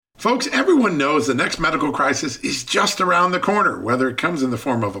Folks, everyone knows the next medical crisis is just around the corner, whether it comes in the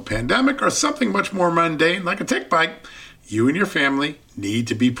form of a pandemic or something much more mundane like a tick bite. You and your family need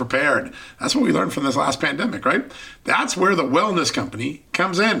to be prepared. That's what we learned from this last pandemic, right? That's where the Wellness Company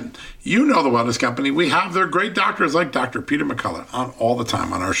comes in. You know the Wellness Company. We have their great doctors like Dr. Peter McCullough on all the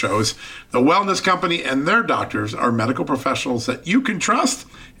time on our shows. The Wellness Company and their doctors are medical professionals that you can trust,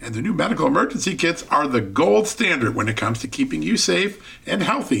 and the new medical emergency kits are the gold standard when it comes to keeping you safe and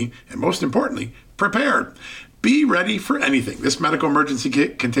healthy, and most importantly, prepared. Be ready for anything. This medical emergency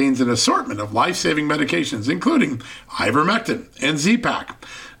kit contains an assortment of life-saving medications, including ivermectin and Z-Pak.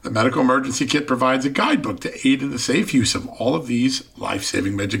 The medical emergency kit provides a guidebook to aid in the safe use of all of these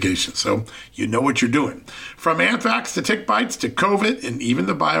life-saving medications, so you know what you're doing. From anthrax to tick bites to COVID and even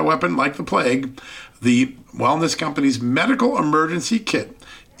the bioweapon like the plague, the Wellness Company's medical emergency kit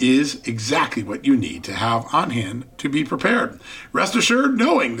is exactly what you need to have on hand to be prepared. Rest assured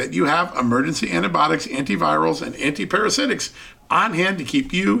knowing that you have emergency antibiotics, antivirals, and antiparasitics on hand to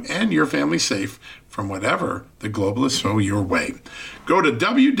keep you and your family safe from whatever the globalists throw your way. Go to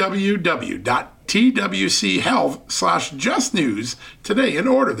www.twchealth/justnews today and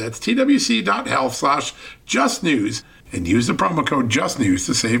order. That's twc.health/justnews and use the promo code JUSTNEWS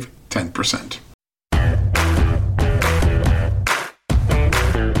to save 10%.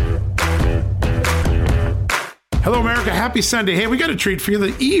 Hello, America. Happy Sunday. Hey, we got a treat for you.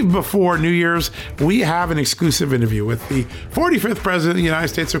 The eve before New Year's, we have an exclusive interview with the 45th President of the United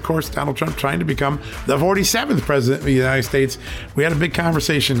States, of course, Donald Trump, trying to become the 47th President of the United States. We had a big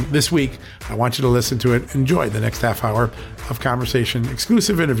conversation this week. I want you to listen to it. Enjoy the next half hour of conversation,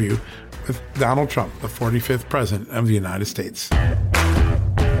 exclusive interview with Donald Trump, the 45th President of the United States.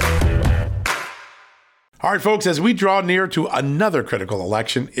 All right, folks, as we draw near to another critical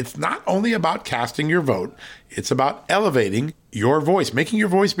election, it's not only about casting your vote, it's about elevating your voice, making your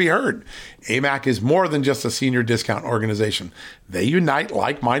voice be heard. AMAC is more than just a senior discount organization. They unite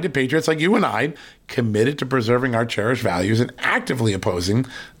like-minded patriots like you and I, committed to preserving our cherished values and actively opposing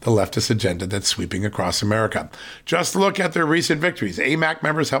the leftist agenda that's sweeping across America. Just look at their recent victories. AMAC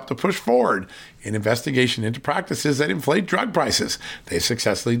members helped to push forward an investigation into practices that inflate drug prices. They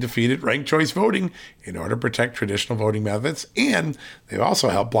successfully defeated ranked choice voting in order to protect traditional voting methods, and they've also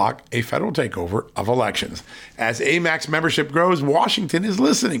helped block a federal takeover of elections. As AMAC's membership grows, Washington is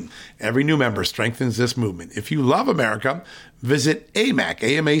listening. Every new member strengthens this movement. If you love America, visit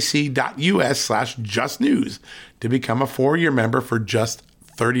amac.us/justnews to become a 4-year member for just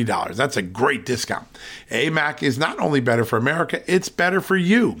 $30. That's a great discount. AMAC is not only better for America, it's better for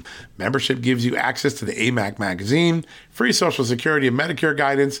you. Membership gives you access to the AMAC magazine, free Social Security and Medicare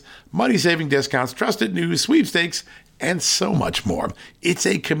guidance, money-saving discounts, trusted news, sweepstakes, and so much more. It's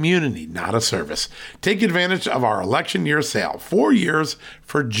a community, not a service. Take advantage of our election year sale, 4 years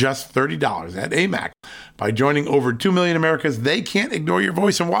for just $30 at AMAC. By joining over 2 million Americans, they can't ignore your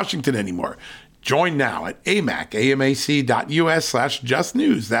voice in Washington anymore. Join now at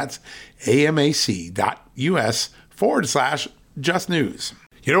amac.us/justnews. That's amac.us/justnews.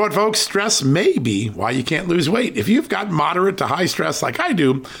 You know what, folks? Stress may be why you can't lose weight. If you've got moderate to high stress like I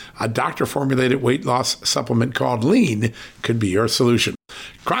do, a doctor-formulated weight loss supplement called Lean could be your solution.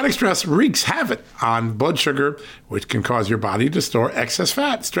 Chronic stress wreaks havoc on blood sugar, which can cause your body to store excess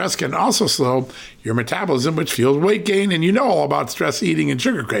fat. Stress can also slow your metabolism, which fuels weight gain, and you know all about stress eating and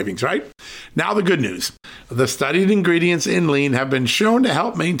sugar cravings, right? Now the good news. The studied ingredients in Lean have been shown to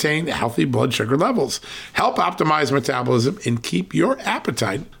help maintain healthy blood sugar levels, help optimize metabolism, and keep your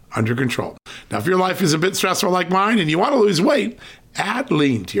appetite under control. Now, if your life is a bit stressful like mine and you want to lose weight, add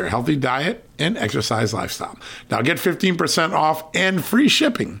Lean to your healthy diet and exercise lifestyle. Now get 15% off and free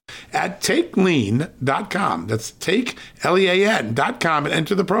shipping at takelean.com. That's takelean.com and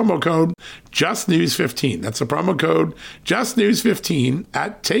enter the promo code JustNews15. That's the promo code JustNews15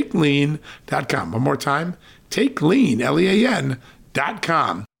 at takelean.com. One more time,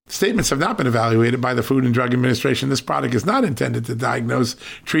 takelean.com. Statements have not been evaluated by the Food and Drug Administration. This product is not intended to diagnose,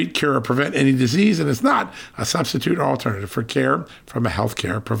 treat, cure, or prevent any disease, and it's not a substitute or alternative for care from a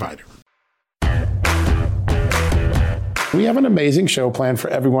healthcare provider. We have an amazing show planned for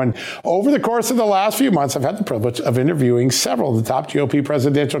everyone. Over the course of the last few months, I've had the privilege of interviewing several of the top GOP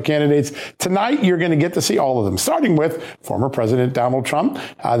presidential candidates. Tonight, you're going to get to see all of them, starting with former President Donald Trump.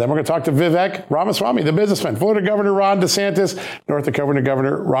 Then we're going to talk to Vivek Ramaswamy, the businessman, Florida Governor Ron DeSantis, North Dakota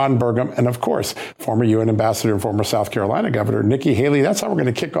Governor Ron Burgum, and of course, former UN Ambassador and former South Carolina Governor Nikki Haley. That's how we're going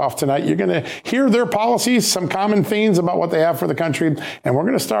to kick off tonight. You're going to hear their policies, some common themes about what they have for the country. And we're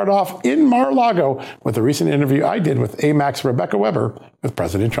going to start off in Mar-a-Lago with a recent interview I did with AMAC's Rebecca Weber with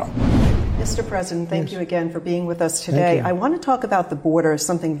President Trump. Mr. President, thank you again for being with us today. I want to talk about the border,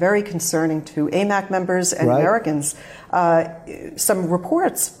 something very concerning to AMAC members and Americans. Some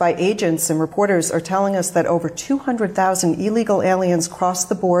reports by agents and reporters are telling us that over 200,000 illegal aliens crossed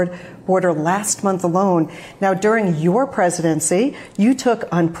the border last month alone. Now, during your presidency, you took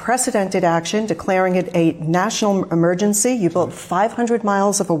unprecedented action, declaring it a national emergency. You built 500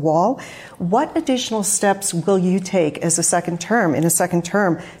 miles of a wall. What additional steps will you take in a second term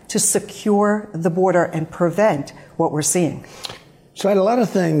to secure the border and prevent what we're seeing? So I had a lot of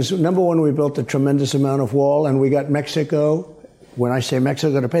things. Number one, we built a tremendous amount of wall, and we got Mexico. When I say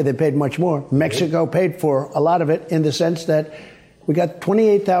Mexico to pay, they paid much more. Mexico paid for a lot of it in the sense that we got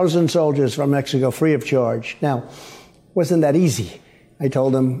 28,000 soldiers from Mexico free of charge. Now, wasn't that easy? I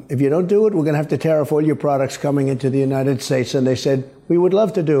told them, if you don't do it, we're going to have to tariff all your products coming into the United States. And they said, we would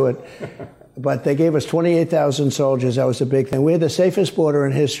love to do it. But they gave us 28,000 soldiers. That was a big thing. We had the safest border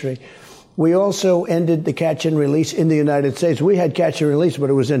in history. We also ended the catch and release in the United States. We had catch and release, but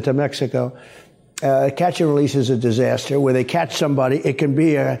it was into Mexico. Catch and release is a disaster where they catch somebody. It can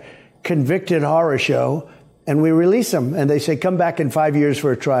be a convicted horror show, and we release them. And they say, come back in 5 years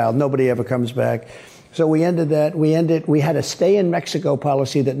for a trial. Nobody ever comes back. So we ended that. We had a stay in Mexico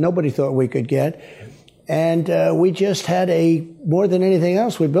policy that nobody thought we could get. And we just had more than anything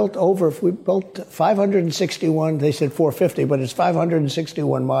else, we built 561, they said 450, but it's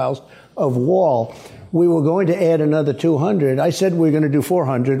 561 miles of wall. We were going to add another 200. I said we were going to do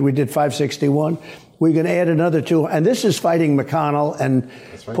 400. We did 561. We're going to add another 200. And this is fighting McConnell and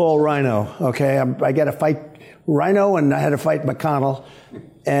Paul Rhino, okay? I got to fight Rhino, and I had to fight McConnell.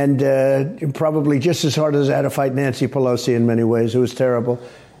 And probably just as hard as I had to fight Nancy Pelosi in many ways. It was terrible.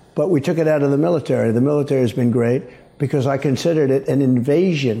 But we took it out of the military. The military has been great because I considered it an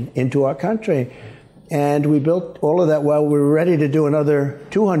invasion into our country. And we built all of that while we were ready to do another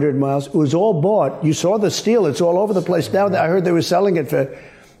 200 miles. It was all bought. You saw the steel. It's all over the place. Now I heard they were selling it for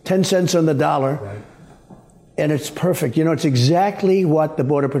 10 cents on the dollar. Right. And it's perfect. You know, it's exactly what the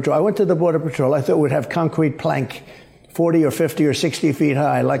Border Patrol. I went to the Border Patrol. I thought we'd have concrete plank, 40 or 50 or 60 feet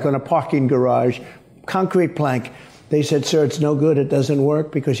high, like on a parking garage, concrete plank. They said, sir, it's no good. It doesn't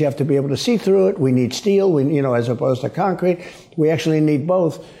work because you have to be able to see through it. We need steel, as opposed to concrete. We actually need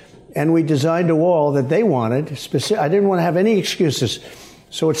both. And we designed a wall that they wanted. I didn't want to have any excuses.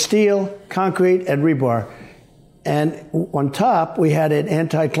 So it's steel, concrete, and rebar. And on top, we had an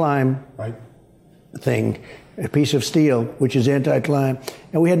anti-climb thing, a piece of steel, which is anti-climb.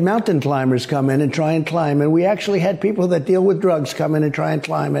 And we had mountain climbers come in and try and climb. And we actually had people that deal with drugs come in and try and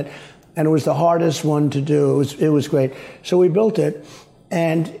climb it. And it was the hardest one to do. It was great. So we built it.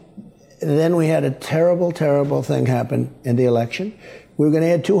 And then we had a terrible, terrible thing happen in the election. We were going to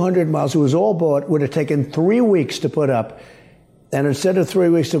add 200 miles. It was all bought. It would have taken 3 weeks to put up. And instead of 3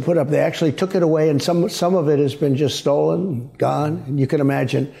 weeks to put up, they actually took it away. And some of it has been just stolen, gone. And you can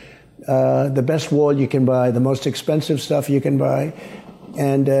imagine the best wall you can buy, the most expensive stuff you can buy.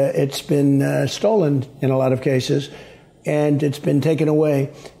 And it's been stolen in a lot of cases. And it's been taken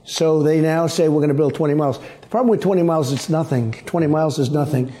away. So they now say we're going to build 20 miles. The problem with 20 miles, it's nothing. 20 miles is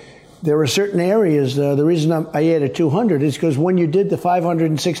nothing. There are certain areas, the reason I added 200 is because when you did the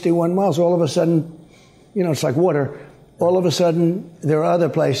 561 miles, all of a sudden, it's like water. All of a sudden, there are other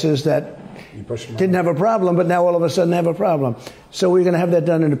places that didn't have a problem, but now all of a sudden have a problem. So we're going to have that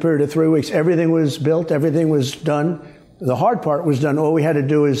done in a period of 3 weeks. Everything was built. Everything was done. The hard part was done. All we had to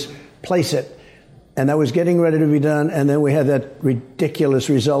do is place it. And that was getting ready to be done. And then we had that ridiculous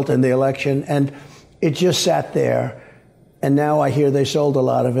result in the election. And it just sat there. And now I hear they sold a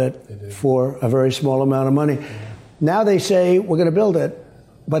lot of it for a very small amount of money. Now they say we're going to build it,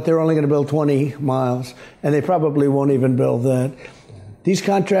 but they're only going to build 20 miles. And they probably won't even build that. These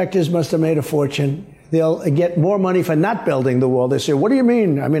contractors must have made a fortune. They'll get more money for not building the wall. They say, what do you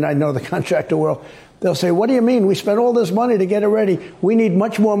mean? I mean, I know the contractor world. They'll say, what do you mean? We spent all this money to get it ready. We need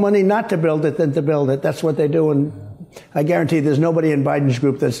much more money not to build it than to build it. That's what they do. And I guarantee there's nobody in Biden's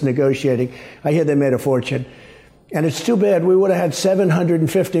group that's negotiating. I hear they made a fortune. And it's too bad. We would have had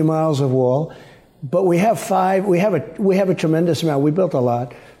 750 miles of wall. But we have we have a tremendous amount. We built a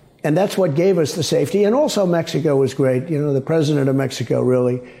lot. And that's what gave us the safety. And also Mexico was great. The president of Mexico,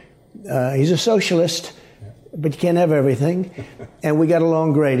 really, he's a socialist, but you can't have everything. And we got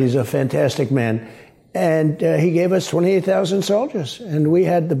along great. He's a fantastic man. And he gave us 28,000 soldiers. And we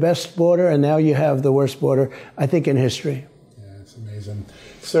had the best border, and now you have the worst border, I think, in history. Yeah, it's amazing.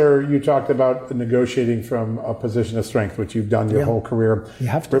 Sir, you talked about negotiating from a position of strength, which you've done your whole career. You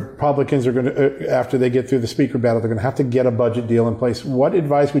have to. Republicans are going to, after they get through the speaker battle, they're going to have to get a budget deal in place. What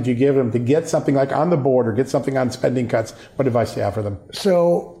advice would you give them to get something like on the border, get something on spending cuts? What advice do you have for them?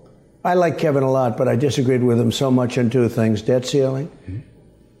 So I like Kevin a lot, but I disagreed with him so much on two things. Debt ceiling,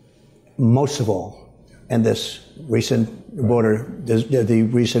 most of all, and this recent border, the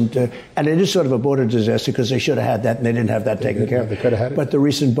recent, and it is sort of a border disaster because they should have had that and they didn't have that taken care of. They could have had it. But the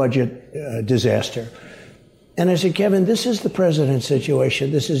recent budget disaster. And I said, Kevin, this is the president's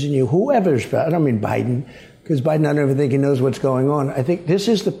situation. This isn't you. Whoever's, I don't mean Biden, because Biden, I don't even think he knows what's going on. I think this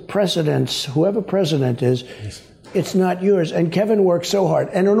is the president's, whoever president is, it's not yours. And Kevin worked so hard.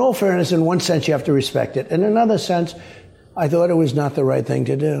 And in all fairness, in one sense, you have to respect it. In another sense, I thought it was not the right thing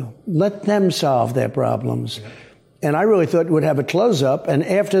to do. Let them solve their problems. Yeah. And I really thought we'd have a close-up, and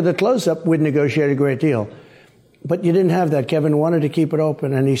after the close-up, we'd negotiate a great deal. But you didn't have that. Kevin wanted to keep it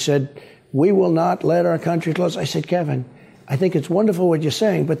open, and he said, we will not let our country close. I said, Kevin, I think it's wonderful what you're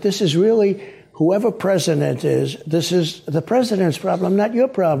saying, but this is really, whoever president is, this is the president's problem, not your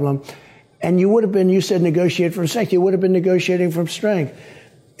problem. And you would have been, you said negotiate from strength. You would have been negotiating from strength.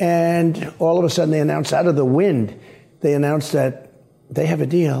 And all of a sudden they announced out of the wind, they announced that they have a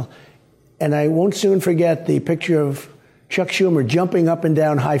deal. And I won't soon forget the picture of Chuck Schumer jumping up and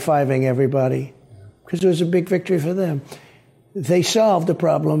down, high-fiving everybody, because it was a big victory for them. They solved the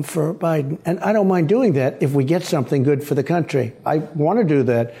problem for Biden. And I don't mind doing that if we get something good for the country. I want to do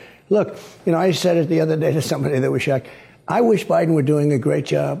that. Look, I said it the other day to somebody that was shocked. I wish Biden were doing a great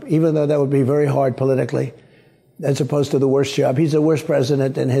job, even though that would be very hard politically, as opposed to the worst job. He's the worst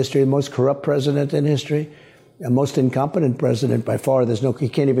president in history, the most corrupt president in history, the most incompetent president by far. He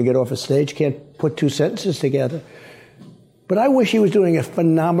can't even get off a stage, can't put two sentences together. But I wish he was doing a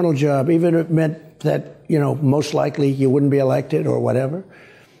phenomenal job, even if it meant that, most likely you wouldn't be elected or whatever.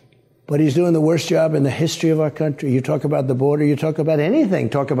 But he's doing the worst job in the history of our country. You talk about the border, you talk about anything,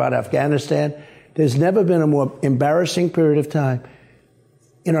 talk about Afghanistan. There's never been a more embarrassing period of time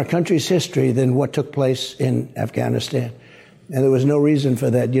in our country's history than what took place in Afghanistan. And there was no reason for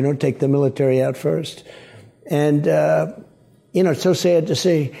that. You don't take the military out first. And, it's so sad to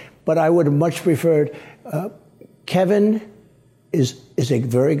see. But I would have much preferred. Kevin is a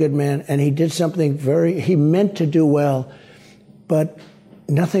very good man, and he did something he meant to do well. But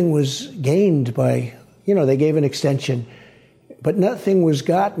nothing was gained by, they gave an extension. But nothing was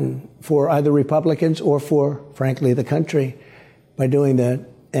gotten for either Republicans or for, frankly, the country by doing that.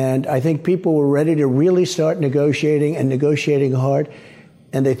 And I think people were ready to really start negotiating and negotiating hard.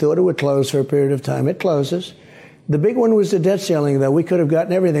 And they thought it would close for a period of time. It closes. The big one was the debt ceiling, though. We could have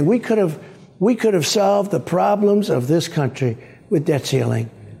gotten everything. We could have solved the problems of this country with debt ceiling.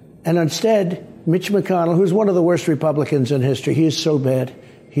 And instead, Mitch McConnell, who's one of the worst Republicans in history, he is so bad.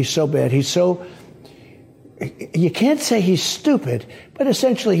 He's so bad. You can't say he's stupid, but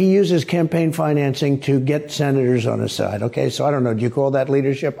essentially he uses campaign financing to get senators on his side. Okay, so I don't know. Do you call that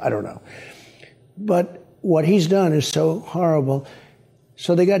leadership? I don't know. But what he's done is so horrible.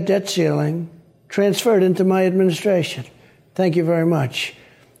 So they got debt ceiling transferred into my administration. Thank you very much.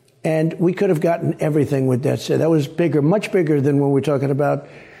 And we could have gotten everything with debt ceiling. That was bigger, much bigger than when we're talking about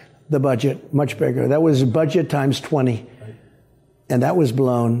the budget, much bigger. That was budget times 20. And that was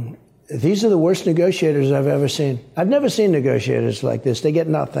blown. These are the worst negotiators I've ever seen. I've never seen negotiators like this. They get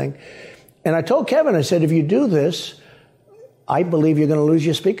nothing. And I told Kevin, I said, if you do this, I believe you're going to lose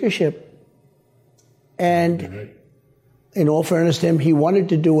your speakership. And in all fairness to him, he wanted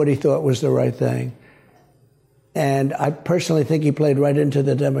to do what he thought was the right thing. And I personally think he played right into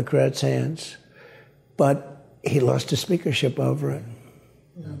the Democrats' hands. But he lost his speakership over it.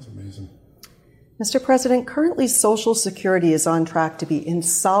 That's amazing. Mr. President, currently Social Security is on track to be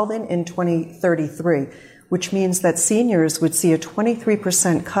insolvent in 2033, which means that seniors would see a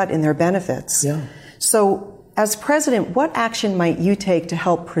 23% cut in their benefits. Yeah. So, as president, what action might you take to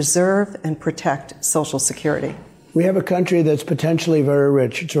help preserve and protect Social Security? We have a country that's potentially very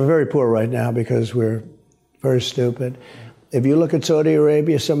rich. It's very poor right now because we're very stupid. If you look at Saudi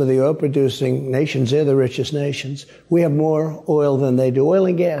Arabia, some of the oil-producing nations, they're the richest nations. We have more oil than they do, oil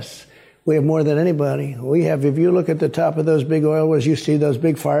and gas. We have more than anybody. We have, if you look at the top of those big oil wells, you see those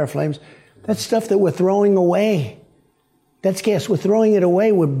big fire flames. That's stuff that we're throwing away. That's gas. We're throwing it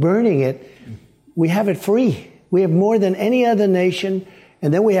away. We're burning it. We have it free. We have more than any other nation.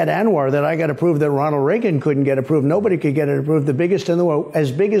 And then we had Anwar that I got to prove that Ronald Reagan couldn't get approved. Nobody could get it approved. The biggest in the world,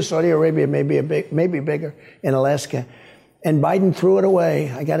 as big as Saudi Arabia, maybe bigger in Alaska. And Biden threw it away.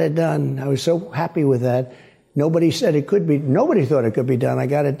 I got it done. I was so happy with that. Nobody said it could be. Nobody thought it could be done. I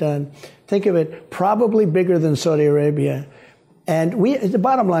got it done. Think of it, probably bigger than Saudi Arabia. And the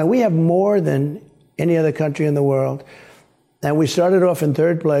bottom line, we have more than any other country in the world. And we started off in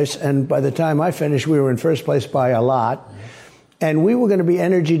third place. And by the time I finished, we were in first place by a lot. And we were going to be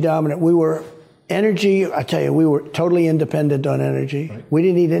energy dominant. We were Energy, I tell you, we were totally independent on energy. Right. We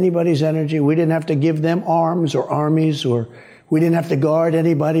didn't need anybody's energy. We didn't have to give them arms or armies, or we didn't have to guard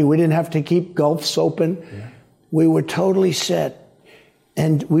anybody. We didn't have to keep gulfs open. Yeah. We were totally set.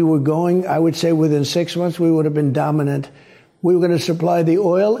 And we were going, I would say within 6 months, we would have been dominant. We were going to supply the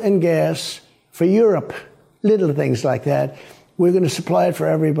oil and gas for Europe, little things like that. We were going to supply it for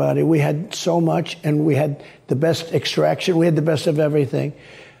everybody. We had so much, and we had the best extraction. We had the best of everything.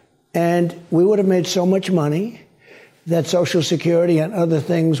 And we would have made so much money that Social Security and other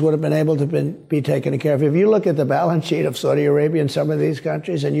things would have been able to be taken care of. If you look at the balance sheet of Saudi Arabia and some of these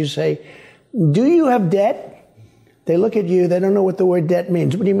countries and you say, do you have debt? They look at you, they don't know what the word debt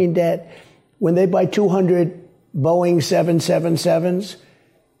means. What do you mean debt? When they buy 200 Boeing 777s,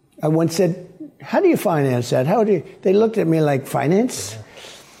 I once said, how do you finance that? They looked at me like, finance?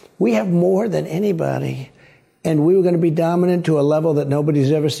 We have more than anybody. And we were going to be dominant to a level that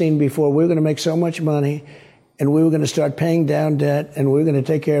nobody's ever seen before. We were going to make so much money, and we were going to start paying down debt, and we were going to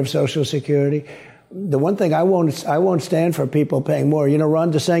take care of Social Security. The one thing I won't stand for people paying more. You know,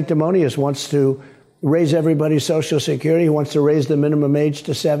 Ron DeSanctimonious wants to raise everybody's Social Security. He wants to raise the minimum age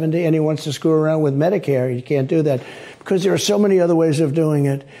to 70, and he wants to screw around with Medicare. You can't do that because there are so many other ways of doing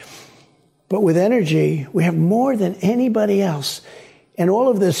it. But with energy, we have more than anybody else. And all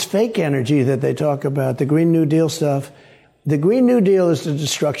of this fake energy that they talk about, the Green New Deal stuff, the Green New Deal is the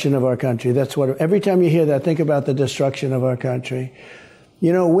destruction of our country. That's what, every time you hear that, think about the destruction of our country.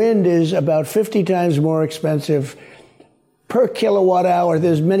 You know, wind is about 50 times more expensive per kilowatt hour.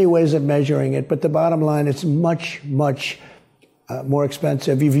 There's many ways of measuring it, but the bottom line, it's much, much more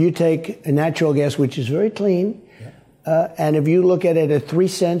expensive. If you take natural gas, which is very clean, and if you look at it at 3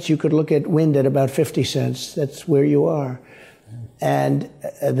 cents, you could look at wind at about 50 cents. That's where you are. And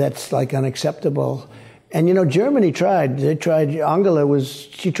that's like unacceptable. And, you know, Germany tried. She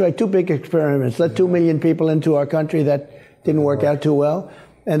tried 2 big experiments, let 2 million people into our country. That didn't work out too well.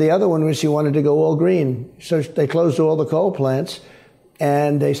 And the other one was she wanted to go all green. So they closed all the coal plants,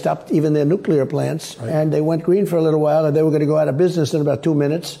 and they stopped even their nuclear plants. Right. And they went green for a little while, and they were going to go out of business in about 2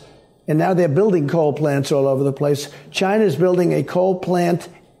 minutes. And now they're building coal plants all over the place. China's building a coal plant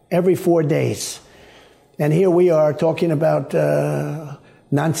every 4 days. And here we are talking about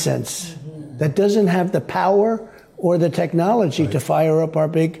nonsense that doesn't have the power or the technology to fire up our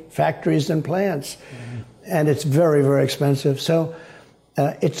big factories and plants. And it's very, very expensive. So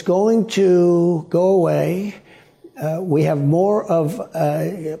it's going to go away. We have more of,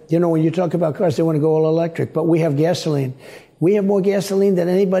 when you talk about cars, they want to go all electric, but we have gasoline. We have more gasoline than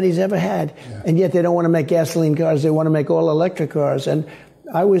anybody's ever had. Yeah. And yet they don't want to make gasoline cars. They want to make all electric cars. And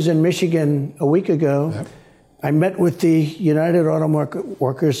I was in Michigan a week ago. Yep. I met with the United Auto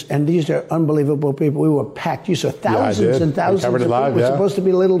Workers, and these are unbelievable people. We were packed. You saw thousands and thousands of people. It was supposed to be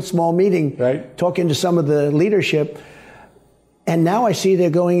a little small meeting, talking to some of the leadership. And now I see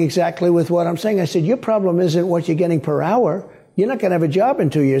they're going exactly with what I'm saying. I said, your problem isn't what you're getting per hour. You're not going to have a job in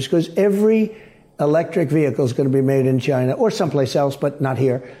 2 years because every electric vehicle is going to be made in China or someplace else, but not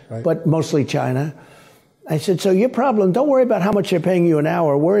here, but mostly China. I said, so your problem, don't worry about how much they're paying you an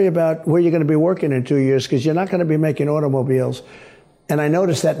hour. Worry about where you're going to be working in 2 years because you're not going to be making automobiles. And I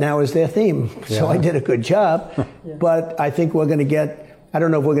noticed that now is their theme. Yeah. So I did a good job. But I think we're going to get, I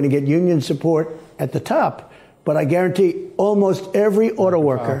don't know if we're going to get union support at the top, but I guarantee almost every auto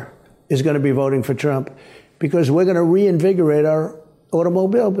worker is going to be voting for Trump because we're going to reinvigorate our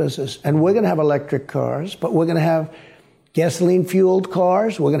automobile business. And we're going to have electric cars, but we're going to have gasoline-fueled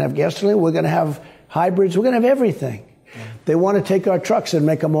cars. We're going to have gasoline. We're going to have hybrids. We're going to have everything. They want to take our trucks and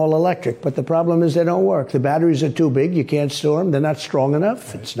make them all electric, but the problem is they don't work. The batteries are too big. You can't store them. They're not strong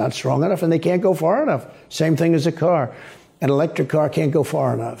enough. It's not strong enough, and they can't go far enough. Same thing as a car. An electric car can't go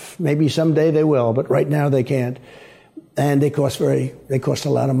far enough. Maybe someday they will, but right now they can't. And they cost a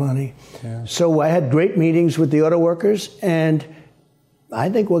lot of money. Yeah. So I had great meetings with the auto workers, and I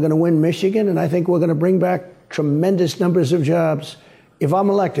think we're going to win Michigan, and I think we're going to bring back tremendous numbers of jobs. If I'm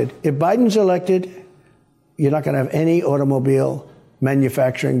elected, if Biden's elected, you're not going to have any automobile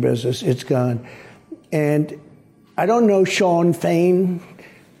manufacturing business. It's gone. And I don't know Sean Fain.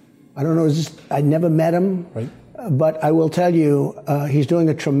 I don't know. I never met him. Right. But I will tell you, he's doing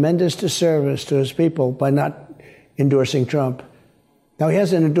a tremendous disservice to his people by not endorsing Trump. Now, he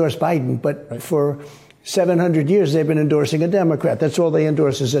hasn't endorsed Biden, but for 700 years, they've been endorsing a Democrat. That's all they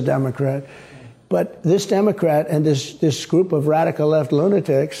endorse is a Democrat. But this Democrat and this group of radical left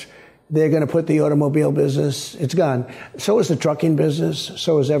lunatics, they're going to put the automobile business, it's gone. So is the trucking business.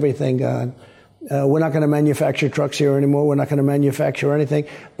 So is everything gone. We're not going to manufacture trucks here anymore. We're not going to manufacture anything.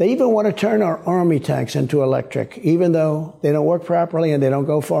 They even want to turn our army tanks into electric, even though they don't work properly and they don't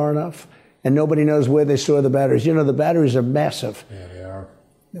go far enough. and nobody knows where they store the batteries. You know, the batteries are massive. Yeah, they are.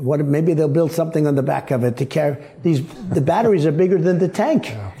 Maybe they'll build something on the back of it to carry these. The batteries are bigger than the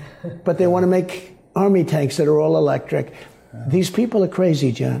tank, but they want to make army tanks that are all electric. These people are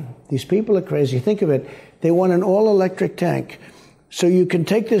crazy, John. These people are crazy. Think of it. They want an all-electric tank. So you can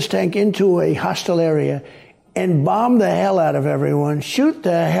take this tank into a hostile area and bomb the hell out of everyone, shoot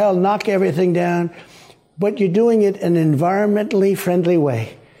the hell, knock everything down, but you're doing it in an environmentally friendly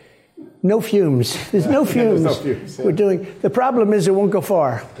way. No fumes. There's no fumes. There's no fumes. Yeah. We're doing. The problem is it won't go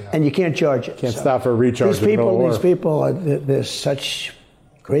far, and you can't charge it. Can't stop for a recharge. These people, they're such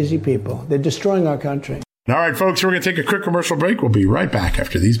crazy people. They're destroying our country. All right, folks, we're going to take a quick commercial break. We'll be right back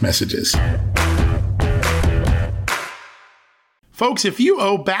after these messages. Folks, if you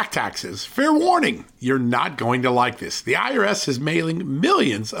owe back taxes, fair warning, you're not going to like this. The IRS is mailing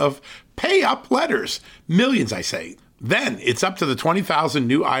millions of pay-up letters. Millions, I say. Then it's up to the 20,000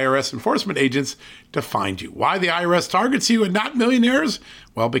 new IRS enforcement agents to find you. Why the IRS targets you and not millionaires?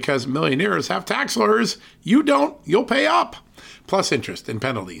 Well, because millionaires have tax lawyers. You don't, you'll pay up. Plus interest and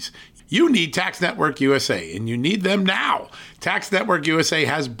penalties. You need Tax Network USA, and you need them now. Tax Network USA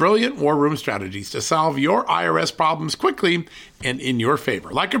has brilliant war room strategies to solve your IRS problems quickly and in your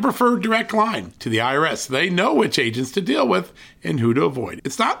favor. Like a preferred direct line to the IRS. They know which agents to deal with and who to avoid.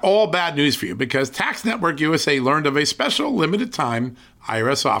 It's not all bad news for you because Tax Network USA learned of a special limited time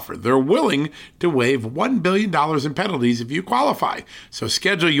IRS offer. They're willing to waive $1 billion in penalties if you qualify. So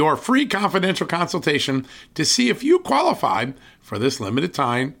schedule your free confidential consultation to see if you qualify for this limited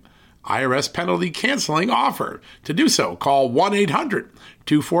time IRS penalty canceling offer. To do so, call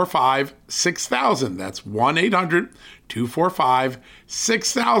 1-800-245-6000. That's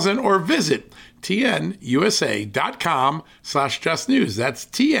 1-800-245-6000 or visit tnusa.com/justnews. That's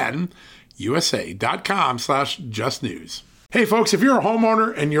tnusa.com/justnews. Hey folks, if you're a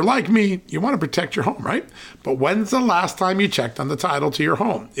homeowner and you're like me, you want to protect your home, right? But when's the last time you checked on the title to your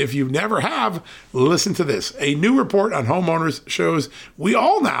home? If you never have, listen to this. A new report on homeowners shows we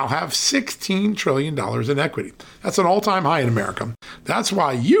all now have $16 trillion in equity. That's an all-time high in America. That's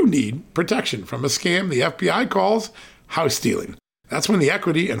why you need protection from a scam the FBI calls house stealing. That's when the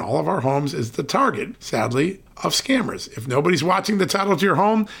equity in all of our homes is the target, sadly, of scammers. If nobody's watching the title to your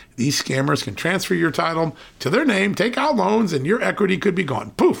home, these scammers can transfer your title to their name, take out loans, and your equity could be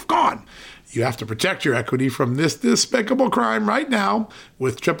gone. Poof, gone. You have to protect your equity from this despicable crime right now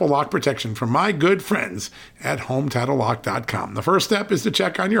with triple lock protection from my good friends at HomeTitleLock.com. The first step is to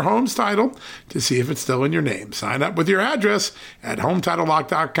check on your home's title to see if it's still in your name. Sign up with your address at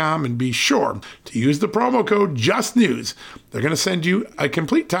HomeTitleLock.com and be sure to use the promo code JUSTNEWS. They're going to send you a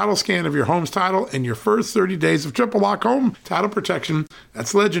complete title scan of your home's title and your first 30 days of triple lock home title protection.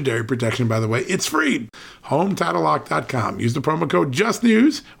 That's legendary protection, by the way. It's free. HomeTitleLock.com. Use the promo code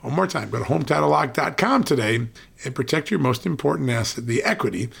JUSTNEWS. One more time, go to HomeTitleLock.com today and protect your most important asset, the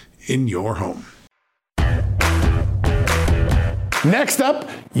equity in your home. Next up,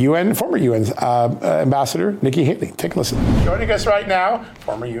 former UN Ambassador Nikki Haley. Take a listen. Joining us right now,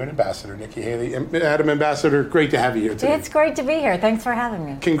 former UN Ambassador Nikki Haley. Madam Ambassador, great to have you here today. It's great to be here. Thanks for having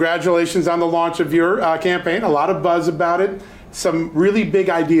me. Congratulations on the launch of your campaign. A lot of buzz about it. Some really big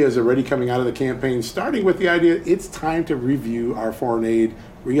ideas already coming out of the campaign, starting with the idea it's time to review our foreign aid,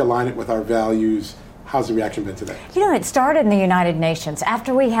 realign it with our values. How's the reaction been today? You know, it started in the United Nations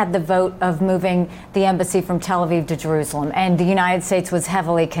after we had the vote of moving the embassy from Tel Aviv to Jerusalem, and the United States was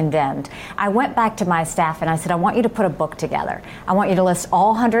heavily condemned. I went back to my staff and I said, I want you to put a book together. I want you to list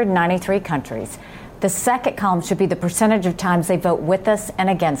all 193 countries. The second column should be the percentage of times they vote with us and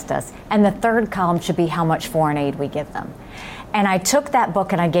against us. And the third column should be how much foreign aid we give them. And I took that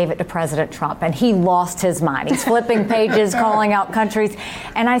book and I gave it to President Trump, and he lost his mind. He's flipping pages, calling out countries.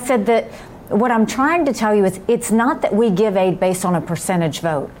 And I said that what I'm trying to tell you is it's not that we give aid based on a percentage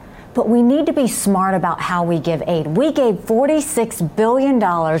vote, but we need to be smart about how we give aid. We gave $46 billion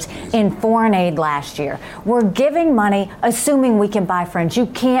in foreign aid last year. We're giving money assuming we can buy friends. You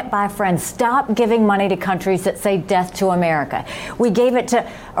can't buy friends. Stop giving money to countries that say death to America. We gave it to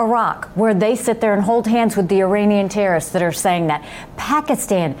Iraq, where they sit there and hold hands with the Iranian terrorists that are saying that.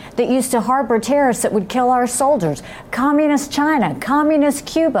 Pakistan, that used to harbor terrorists that would kill our soldiers. Communist China, Communist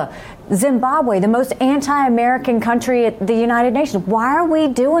Cuba. Zimbabwe, the most anti-American country at the United Nations. Why are we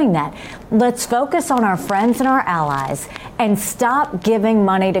doing that? Let's focus on our friends and our allies and stop giving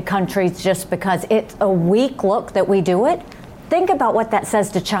money to countries just because it's a weak look that we do it. Think about what that says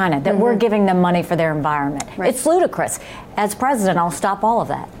to China, that we're giving them money for their environment. Right. It's ludicrous. As president, I'll stop all of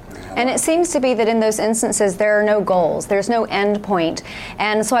that. And it seems to be that in those instances, there are no goals. There's no end point.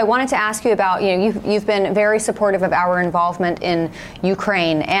 And so I wanted to ask you about, you've been very supportive of our involvement in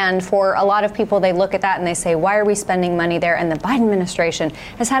Ukraine. And for a lot of people, they look at that and they say, why are we spending money there? And the Biden administration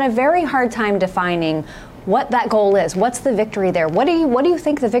has had a very hard time defining what that goal is. What's the victory there? What do you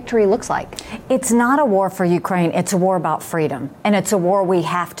think the victory looks like? It's not a war for Ukraine. It's a war about freedom. And it's a war we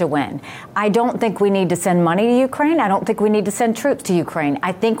have to win. I don't think we need to send money to Ukraine. I don't think we need to send troops to Ukraine.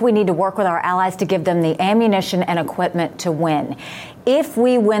 I think we need to work with our allies to give them the ammunition and equipment to win. If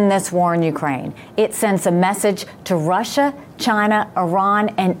we win this war in Ukraine, it sends a message to Russia, China, Iran,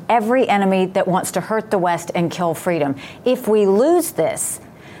 and every enemy that wants to hurt the West and kill freedom. If we lose this,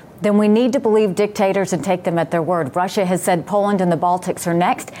 then we need to believe dictators and take them at their word. Russia has said Poland and the Baltics are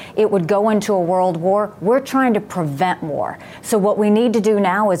next. It would go into a world war. We're trying to prevent war. So what we need to do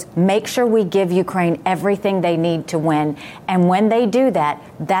now is make sure we give Ukraine everything they need to win. And when they do that,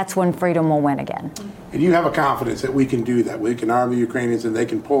 that's when freedom will win again. And you have a confidence that we can do that. We can arm the Ukrainians and they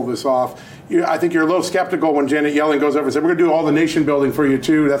can pull this off. I think you're a little skeptical when Janet Yellen goes over and says, we're going to do all the nation building for you,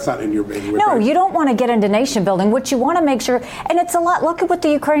 too. That's not in your baby. No, you don't want to get into nation building. What you want to make sure, and it's a lot, look at what the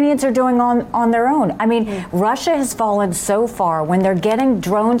Ukrainians are doing on their own. I mean, Russia has fallen so far when they're getting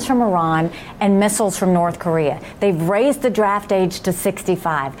drones from Iran and missiles from North Korea. They've raised the draft age to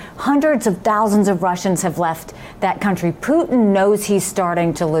 65. Hundreds of thousands of Russians have left that country. Putin knows he's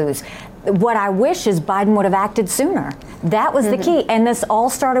starting to lose. What I wish is Biden would have acted sooner. That was the key. And this all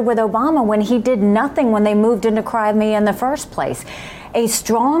started with Obama when he did nothing when they moved into Crimea in the first place. A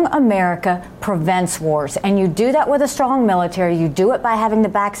strong America prevents wars, and you do that with a strong military. You do it by having the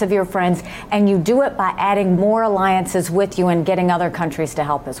backs of your friends, and you do it by adding more alliances with you and getting other countries to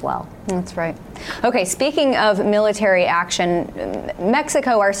help as well. That's right. Okay, speaking of military action,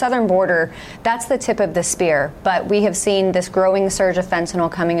 Mexico, our southern border, that's the tip of the spear. But we have seen this growing surge of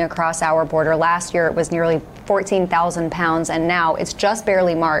fentanyl coming across our border. Last year, it was nearly 14,000 pounds, and now it's just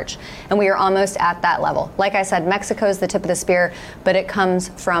barely March, and we are almost at that level. Like I said, Mexico is the tip of the spear, but it comes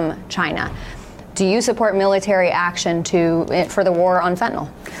from China. Do you support military action for the war on fentanyl?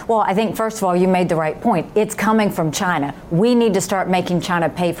 Well, I think, first of all, you made the right point. It's coming from China. We need to start making China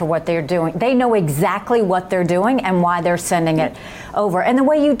pay for what they're doing. They know exactly what they're doing and why they're sending it over. And the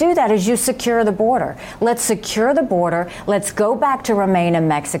way you do that is you secure the border. Let's secure the border. Let's go back to remain in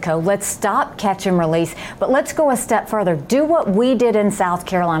Mexico. Let's stop catch and release. But let's go a step further. Do what we did in South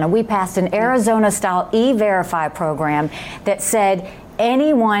Carolina. We passed an Arizona-style E-Verify program that said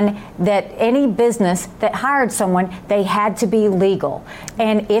any business that hired someone, they had to be legal.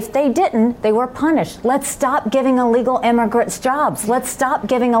 And if they didn't, they were punished. Let's stop giving illegal immigrants jobs. Let's stop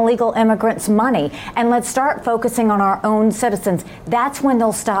giving illegal immigrants money. And let's start focusing on our own citizens. That's when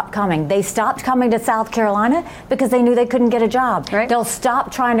they'll stop coming. They stopped coming to South Carolina because they knew they couldn't get a job. Right. They'll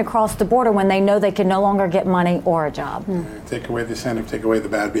stop trying to cross the border when they know they can no longer get money or a job. Take away the incentive, take away the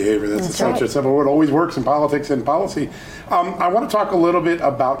bad behavior. That's such a simple word. It always works in politics and policy. I want to talk a little bit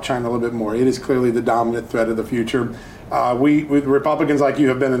about China a little bit more. It is clearly the dominant threat of the future. We Republicans like you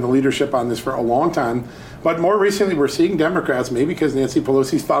have been in the leadership on this for a long time. But more recently, we're seeing Democrats, maybe because Nancy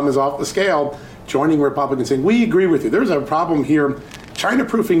Pelosi's thumb is off the scale, joining Republicans saying, we agree with you. There's a problem here.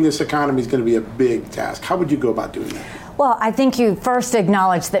 China-proofing this economy is going to be a big task. How would you go about doing that? Well, I think you first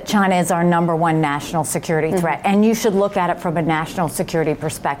acknowledge that China is our number one national security threat, and you should look at it from a national security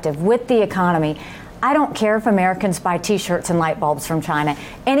perspective. With the economy, I don't care if Americans buy T-shirts and light bulbs from China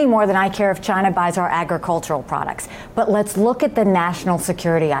any more than I care if China buys our agricultural products. But let's look at the national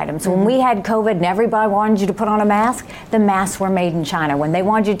security items. When we had COVID and everybody wanted you to put on a mask, the masks were made in China. When they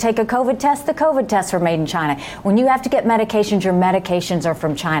wanted you to take a COVID test, the COVID tests were made in China. When you have to get medications, your medications are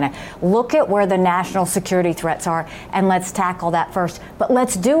from China. Look at where the national security threats are, and let's tackle that first. But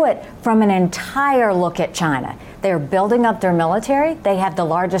let's do it from an entire look at China. They're building up their military. They have the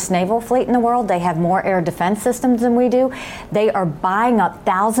largest naval fleet in the world. They have more air defense systems than we do. They are buying up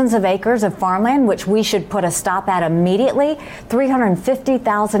thousands of acres of farmland, which we should put a stop at immediately.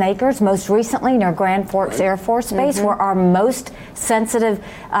 350,000 acres, most recently near Grand Forks Air Force Base, where our most sensitive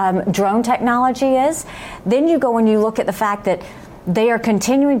drone technology is. Then you go and you look at the fact that they are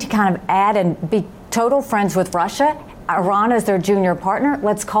continuing to kind of add and be total friends with Russia. Iran is their junior partner.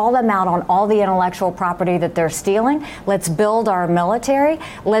 Let's call them out on all the intellectual property that they're stealing. Let's build our military.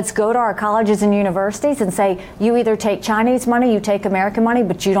 Let's go to our colleges and universities and say, you either take Chinese money, you take American money,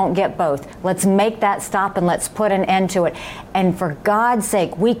 but you don't get both. Let's make that stop and let's put an end to it. And for God's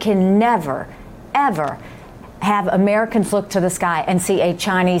sake, we can never, ever have Americans look to the sky and see a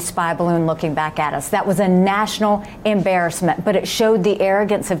Chinese spy balloon looking back at us. That was a national embarrassment, but it showed the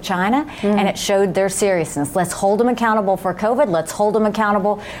arrogance of China and it showed their seriousness. Let's hold them accountable for COVID. Let's hold them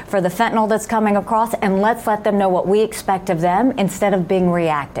accountable for the fentanyl that's coming across, and let's let them know what we expect of them instead of being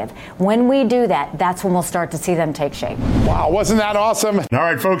reactive. When we do that, that's when we'll start to see them take shape. Wow, wasn't that awesome? All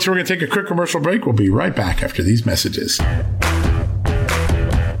right, folks, we're going to take a quick commercial break. We'll be right back after these messages.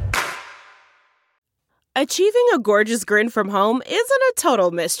 Achieving a gorgeous grin from home isn't a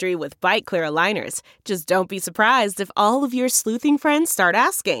total mystery with Bite Clear aligners. Just don't be surprised if all of your sleuthing friends start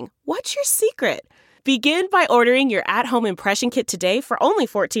asking, "What's your secret?" Begin by ordering your at-home impression kit today for only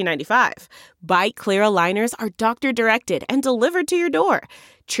 $14.95. Bite Clear aligners are doctor-directed and delivered to your door.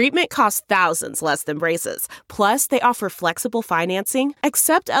 Treatment costs thousands less than braces. Plus, they offer flexible financing,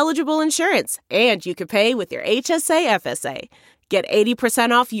 accept eligible insurance, and you can pay with your HSA FSA. Get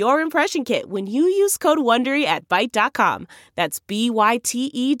 80% off your impression kit when you use code WONDERY at Byte.com. That's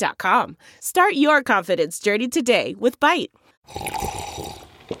BYTE.com. Start your confidence journey today with Byte.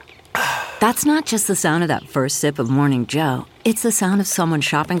 That's not just the sound of that first sip of Morning Joe. It's the sound of someone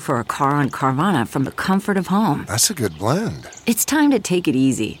shopping for a car on Carvana from the comfort of home. That's a good blend. It's time to take it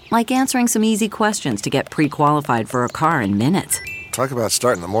easy, like answering some easy questions to get pre-qualified for a car in minutes. Talk about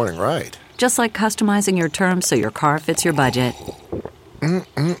starting the morning right. Just like customizing your terms so your car fits your budget.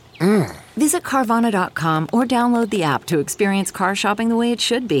 Visit Carvana.com or download the app to experience car shopping the way it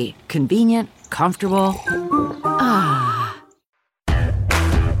should be. Convenient, comfortable.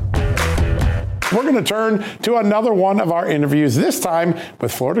 We're going to turn to another one of our interviews, this time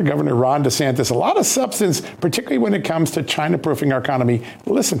with Florida Governor Ron DeSantis. A lot of substance, particularly when it comes to China-proofing our economy.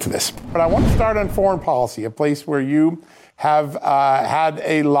 Listen to this. But I want to start on foreign policy, a place where you have had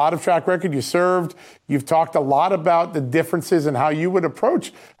a lot of track record. You served. You've talked a lot about the differences and how you would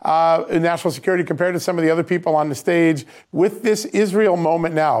approach national security compared to some of the other people on the stage with this Israel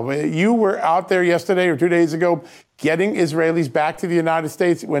moment now. You were out there yesterday or 2 days ago getting Israelis back to the United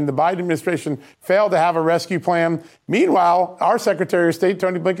States when the Biden administration failed to have a rescue plan. Meanwhile, our Secretary of State,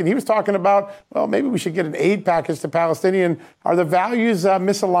 Tony Blinken, he was talking about, well, maybe we should get an aid package to Palestinians. Are the values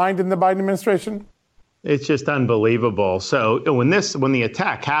misaligned in the Biden administration? It's just unbelievable. So when the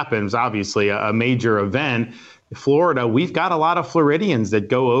attack happens, obviously a major event, Florida, we've got a lot of Floridians that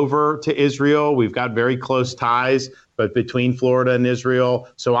go over to Israel. We've got very close ties, but between Florida and Israel.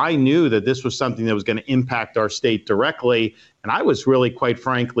 So I knew that this was something that was going to impact our state directly. And I was really, quite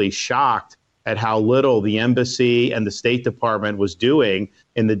frankly, shocked at how little the embassy and the State Department was doing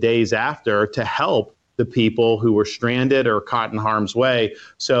in the days after to help the people who were stranded or caught in harm's way.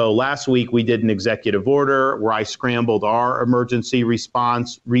 So last week we did an executive order where I scrambled our emergency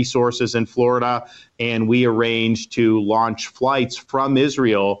response resources in Florida, and we arranged to launch flights from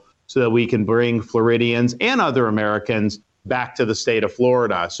Israel so that we can bring Floridians and other Americans back to the state of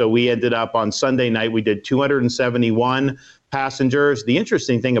Florida. So we ended up on Sunday night, we did 271 passengers. The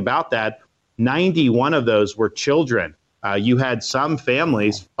interesting thing about that, 91 of those were children. You had some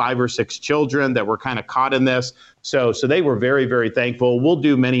families, 5 or 6 children that were kind of caught in this. So they were very, very thankful. We'll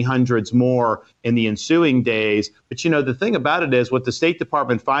do many hundreds more in the ensuing days. But, you know, the thing about it is what the State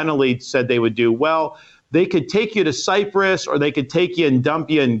Department finally said they would do, well, they could take you to Cyprus or they could take you and dump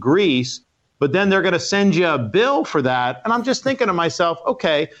you in Greece, but then they're going to send you a bill for that. And I'm just thinking to myself,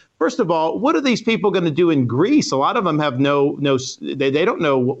 okay, first of all, what are these people going to do in Greece? A lot of them have they don't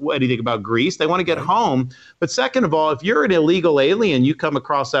know anything about Greece. They want to get home. But second of all, if you're an illegal alien, you come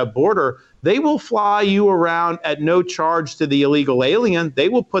across that border, they will fly you around at no charge to the illegal alien. They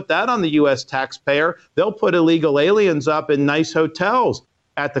will put that on the U.S. taxpayer. They'll put illegal aliens up in nice hotels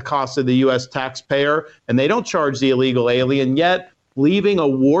at the cost of the U.S. taxpayer, and they don't charge the illegal alien. Yet, leaving a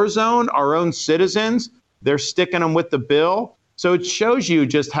war zone, our own citizens, they're sticking them with the bill. So it shows you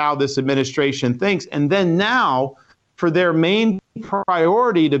just how this administration thinks. And then now, for their main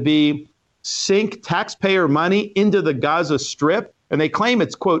priority to be sink taxpayer money into the Gaza Strip, and they claim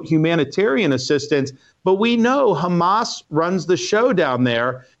it's, quote, humanitarian assistance, but we know Hamas runs the show down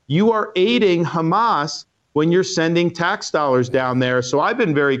there. You are aiding Hamas when you're sending tax dollars down there. So I've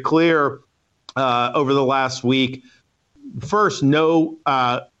been very clear over the last week. First, no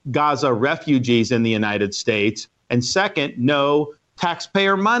Gaza refugees in the United States. And second, no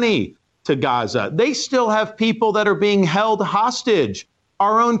taxpayer money to Gaza. They still have people that are being held hostage.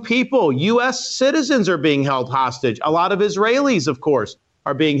 Our own people, U.S. citizens are being held hostage. A lot of Israelis, of course,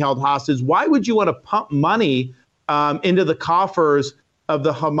 are being held hostage. Why would you want to pump money into the coffers of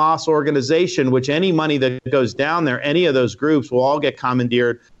the Hamas organization, which any money that goes down there, any of those groups will all get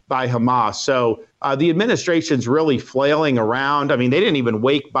commandeered by Hamas? So the administration's really flailing around. I mean, they didn't even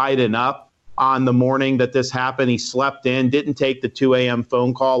wake Biden up on the morning that this happened. He slept in, didn't take the 2 a.m.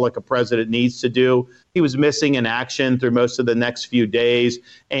 phone call like a president needs to do. He was missing in action through most of the next few days.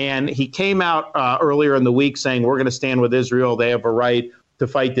 And he came out earlier in the week saying, we're going to stand with Israel. They have a right to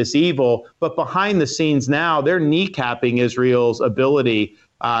fight this evil. But behind the scenes now, they're kneecapping Israel's ability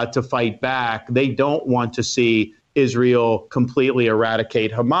to fight back. They don't want to see Israel completely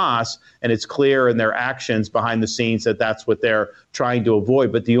eradicate Hamas, and it's clear in their actions behind the scenes that that's what they're trying to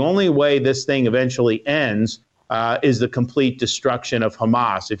avoid. But the only way this thing eventually ends is the complete destruction of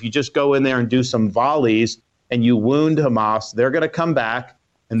Hamas. If you just go in there and do some volleys and you wound Hamas, they're going to come back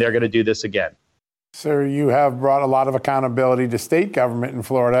and they're going to do this again. Sir, you have brought a lot of accountability to state government in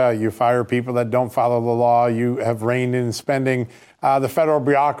Florida. You fire people that don't follow the law. You have reined in spending. The federal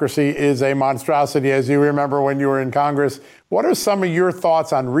bureaucracy is a monstrosity, as you remember when you were in Congress. What are some of your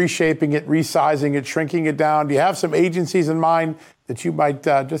thoughts on reshaping it, resizing it, shrinking it down? Do you have some agencies in mind that you might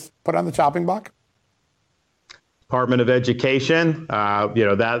just put on the chopping block? Department of Education,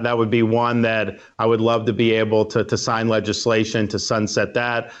 that would be one that I would love to be able to sign legislation to sunset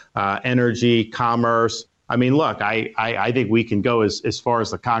that. Energy, commerce. I mean, look, I think we can go as far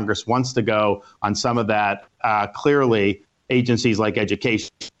as the Congress wants to go on some of that. Clearly, agencies like education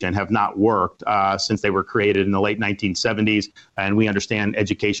have not worked since they were created in the late 1970s, and we understand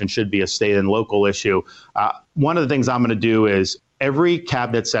education should be a state and local issue. One of the things I'm going to do is every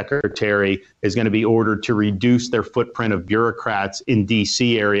cabinet secretary is going to be ordered to reduce their footprint of bureaucrats in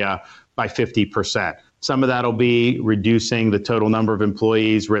D.C. area by 50%. Some of that will be reducing the total number of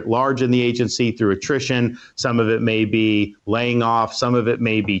employees writ large in the agency through attrition. Some of it may be laying off. Some of it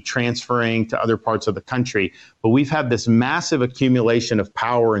may be transferring to other parts of the country. But we've had this massive accumulation of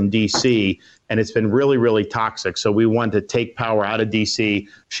power in D.C., and it's been really, really toxic. So we want to take power out of D.C.,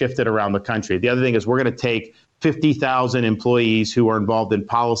 shift it around the country. The other thing is we're going to take 50,000 employees who are involved in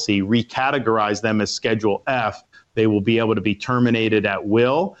policy, recategorize them as Schedule F. They will be able to be terminated at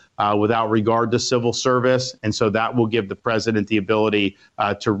will without regard to civil service. And so that will give the president the ability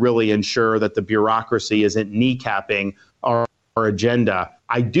to really ensure that the bureaucracy isn't kneecapping our agenda.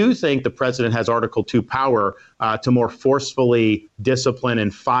 I do think the president has Article 2 power to more forcefully discipline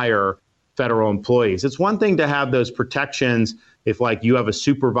and fire federal employees. It's one thing to have those protections if, like, you have a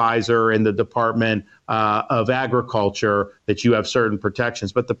supervisor in the Department of Agriculture, that you have certain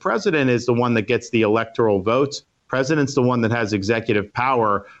protections. But the president is the one that gets the electoral votes. President's the one that has executive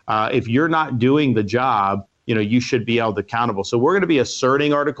power. If you're not doing the job, you should be held accountable. So we're going to be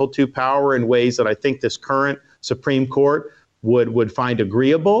asserting Article 2 power in ways that I think this current Supreme Court would find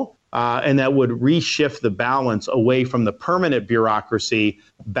agreeable, and that would reshift the balance away from the permanent bureaucracy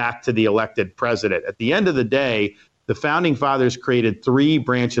back to the elected president. At the end of the day, the founding fathers created 3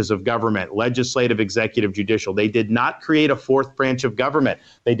 branches of government: legislative, executive, judicial. They did not create a 4th branch of government.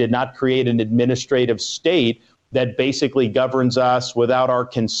 They did not create an administrative state that basically governs us without our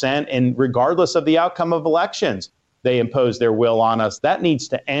consent and regardless of the outcome of elections. They impose their will on us. That needs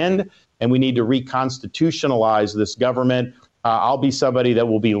to end, and we need to reconstitutionalize this government. I'll be somebody that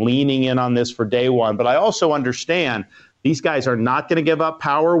will be leaning in on this for day one. But I also understand these guys are not going to give up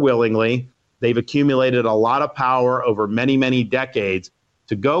power willingly. They've accumulated a lot of power over many, many decades.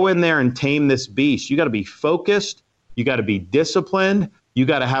 To go in there and tame this beast, you got to be focused. You got to be disciplined. You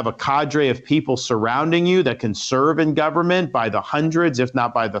got to have a cadre of people surrounding you that can serve in government by the hundreds, if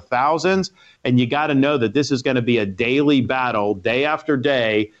not by the thousands. And you got to know that this is going to be a daily battle, day after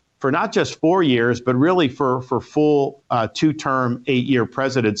day, for not just 4 years, but really for full 2-term, 8-year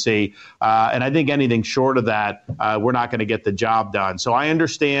presidency. And I think anything short of that, we're not going to get the job done. So I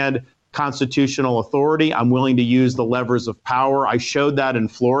understand constitutional authority. I'm willing to use the levers of power. I showed that in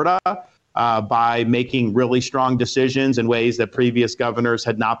Florida by making really strong decisions in ways that previous governors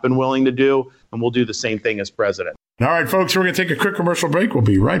had not been willing to do. And we'll do the same thing as president. All right, folks, we're going to take a quick commercial break. We'll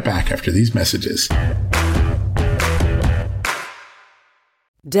be right back after these messages.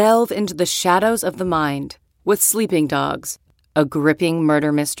 Delve into the shadows of the mind with Sleeping Dogs, a gripping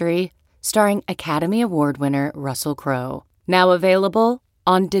murder mystery starring Academy Award winner Russell Crowe. Now available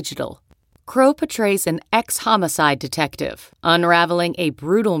on digital. Crowe portrays an ex-homicide detective unraveling a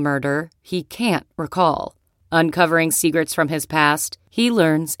brutal murder he can't recall. Uncovering secrets from his past, he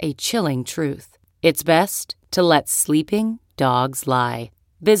learns a chilling truth. It's best to let sleeping dogs lie.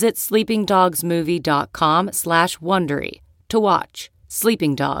 Visit sleepingdogsmovie.com/Wondery to watch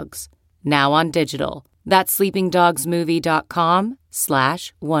Sleeping Dogs, now on digital. That's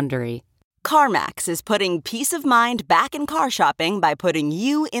sleepingdogsmovie.com/Wondery. CarMax is putting peace of mind back in car shopping by putting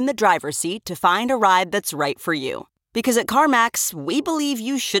you in the driver's seat to find a ride that's right for you. Because at CarMax, we believe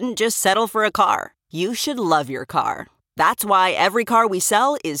you shouldn't just settle for a car. You should love your car. That's why every car we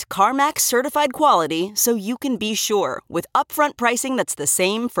sell is CarMax certified quality, so you can be sure with upfront pricing that's the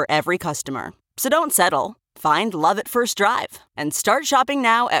same for every customer. So don't settle. Find love at first drive and start shopping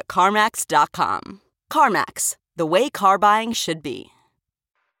now at CarMax.com. CarMax, the way car buying should be.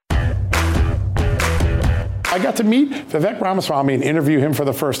 I got to meet Vivek Ramaswamy and interview him for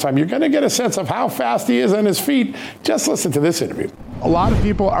the first time. You're going to get a sense of how fast he is on his feet. Just listen to this interview. A lot of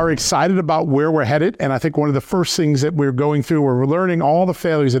people are excited about where we're headed. And I think one of the first things that we're going through, we're learning all the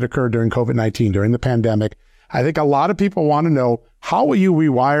failures that occurred during COVID-19, during the pandemic. I think a lot of people want to know, how will you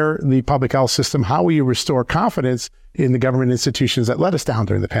rewire the public health system? How will you restore confidence in the government institutions that let us down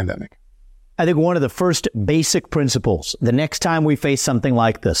during the pandemic? I think one of the first basic principles, the next time we face something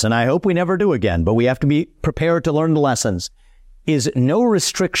like this, and I hope we never do again, but we have to be prepared to learn the lessons, is no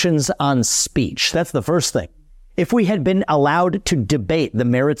restrictions on speech. That's the first thing. If we had been allowed to debate the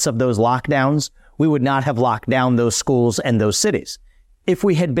merits of those lockdowns, we would not have locked down those schools and those cities. If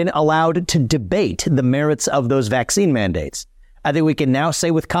we had been allowed to debate the merits of those vaccine mandates, I think we can now say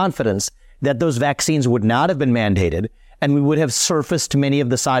with confidence that those vaccines would not have been mandated, and we would have surfaced many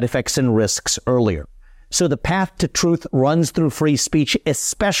of the side effects and risks earlier. So the path to truth runs through free speech,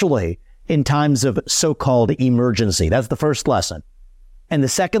 especially in times of so-called emergency. That's the first lesson. And the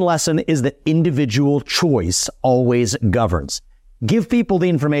second lesson is that individual choice always governs. Give people the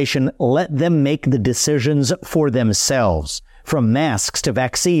information, let them make the decisions for themselves, from masks to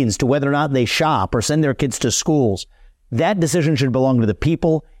vaccines to whether or not they shop or send their kids to schools. That decision should belong to the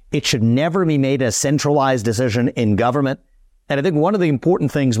people. It should never be made a centralized decision in government. And I think one of the important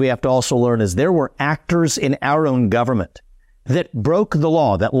things we have to also learn is there were actors in our own government that broke the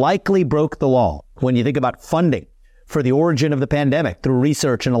law, that likely broke the law. When you think about funding for the origin of the pandemic through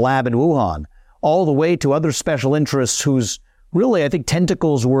research in a lab in Wuhan, all the way to other special interests whose really, I think,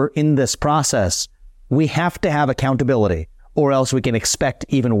 tentacles were in this process, we have to have accountability, or else we can expect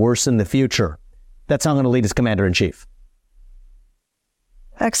even worse in the future. That's how I'm going to lead as Commander-in-Chief.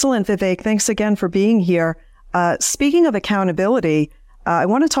 Excellent, Vivek. Thanks again for being here. Speaking of accountability, I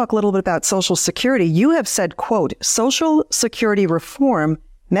want to talk a little bit about Social Security. You have said, quote, Social Security reform,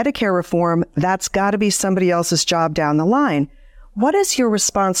 Medicare reform, that's got to be somebody else's job down the line. What is your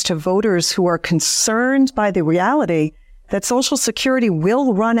response to voters who are concerned by the reality that Social Security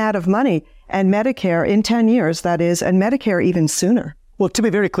will run out of money and Medicare in 10 years, that is, and Medicare even sooner? Well, to be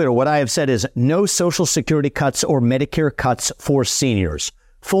very clear, what I have said is no Social Security cuts or Medicare cuts for seniors.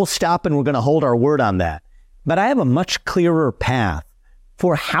 Full stop, and we're going to hold our word on that. But I have a much clearer path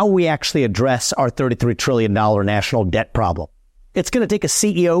for how we actually address our $33 trillion national debt problem. It's going to take a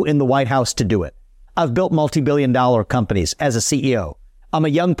CEO in the White House to do it. I've built multi-billion-dollar companies as a CEO. I'm a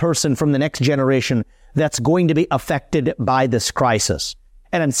young person from the next generation that's going to be affected by this crisis.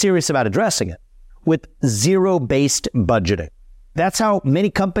 And I'm serious about addressing it with zero-based budgeting. That's how many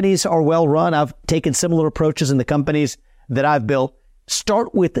companies are well run. I've taken similar approaches in the companies that I've built.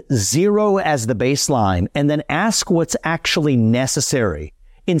 Start with zero as the baseline and then ask what's actually necessary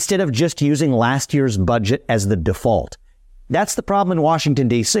instead of just using last year's budget as the default. That's the problem in Washington,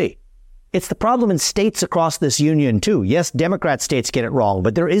 D.C. It's the problem in states across this union, too. Yes, Democrat states get it wrong,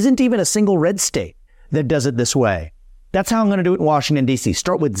 but there isn't even a single red state that does it this way. That's how I'm going to do it in Washington, D.C.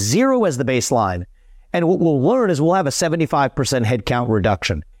 Start with zero as the baseline. And what we'll learn is we'll have a 75% headcount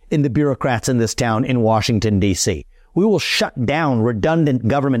reduction in the bureaucrats in this town in Washington, D.C. We will shut down redundant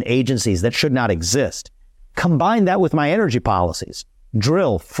government agencies that should not exist. Combine that with my energy policies.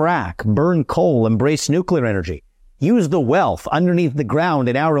 Drill, frack, burn coal, embrace nuclear energy. Use the wealth underneath the ground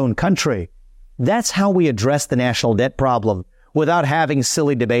in our own country. That's how we address the national debt problem without having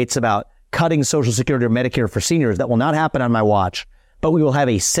silly debates about cutting Social Security or Medicare for seniors. That will not happen on my watch. But we will have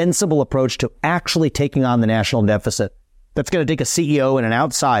a sensible approach to actually taking on the national deficit. That's going to take a CEO and an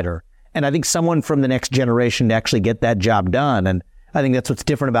outsider, and I think someone from the next generation to actually get that job done. And I think that's what's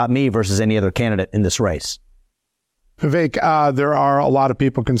different about me versus any other candidate in this race. Vivek, there are a lot of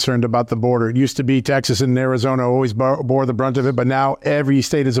people concerned about the border. It used to be Texas and Arizona always bore the brunt of it, but now every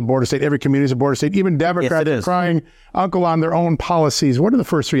state is a border state. Every community is a border state. Even Democrats are crying uncle on their own policies. What are the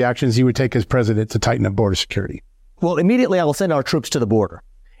first reactions you would take as president to tighten up border security? Well, immediately I will send our troops to the border.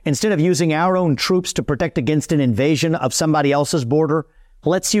 Instead of using our own troops to protect against an invasion of somebody else's border,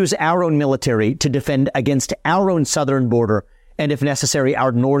 let's use our own military to defend against our own southern border and, if necessary,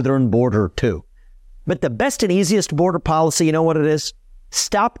 our northern border, too. But the best and easiest border policy, you know what it is?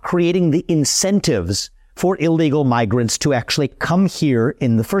 Stop creating the incentives for illegal migrants to actually come here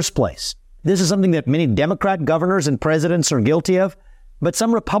in the first place. This is something that many Democrat governors and presidents are guilty of, but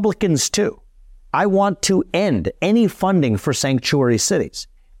some Republicans, too. I want to end any funding for sanctuary cities.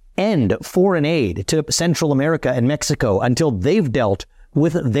 end foreign aid to Central America and Mexico until they've dealt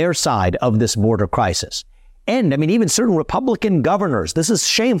with their side of this border crisis. And, even certain Republican governors, this is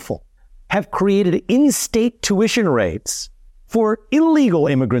shameful, have created in-state tuition rates for illegal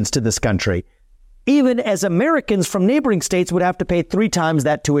immigrants to this country, even as Americans from neighboring states would have to pay 3 times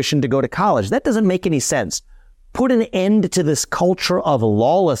that tuition to go to college. That doesn't make any sense. Put an end to this culture of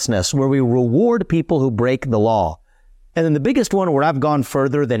lawlessness where we reward people who break the law. And then the biggest one, where I've gone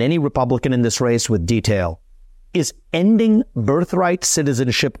further than any Republican in this race with detail, is ending birthright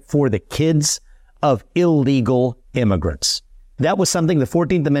citizenship for the kids of illegal immigrants. That was something the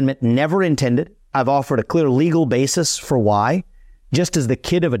 14th Amendment never intended. I've offered a clear legal basis for why. Just as the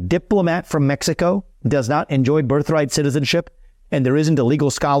kid of a diplomat from Mexico does not enjoy birthright citizenship, and there isn't a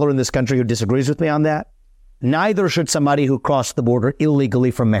legal scholar in this country who disagrees with me on that, neither should somebody who crossed the border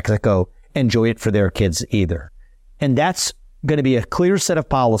illegally from Mexico enjoy it for their kids either. And that's going to be a clear set of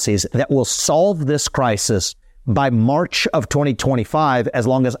policies that will solve this crisis by March of 2025, as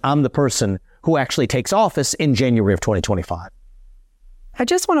long as I'm the person who actually takes office in January of 2025. I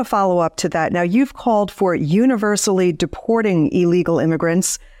just want to follow up to that. Now, you've called for universally deporting illegal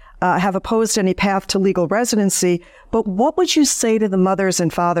immigrants, have opposed any path to legal residency. But what would you say to the mothers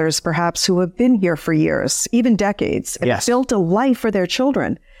and fathers, perhaps, who have been here for years, even decades, and built a life for their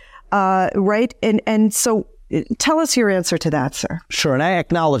children? Right? And so tell us your answer to that, sir. Sure. And I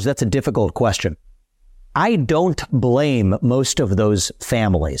acknowledge that's a difficult question. I don't blame most of those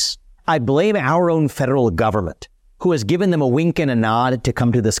families. I blame our own federal government, who has given them a wink and a nod to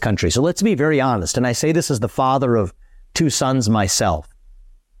come to this country. So let's be very honest. And I say this as the father of 2 sons myself.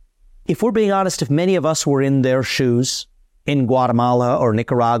 If we're being honest, if many of us were in their shoes in Guatemala or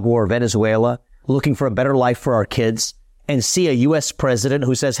Nicaragua or Venezuela, looking for a better life for our kids, and see a U.S. president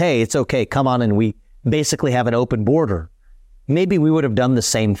who says, hey, it's okay, come on, and we basically have an open border, maybe we would have done the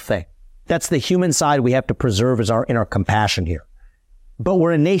same thing. That's the human side we have to preserve in our compassion here. But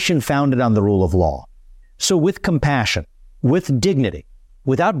we're a nation founded on the rule of law. So with compassion, with dignity,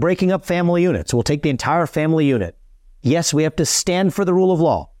 without breaking up family units, we'll take the entire family unit. Yes, we have to stand for the rule of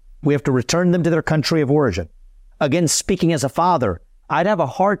law. We have to return them to their country of origin. Again, speaking as a father, I'd have a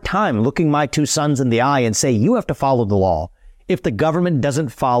hard time looking my 2 sons in the eye and say, you have to follow the law if the government doesn't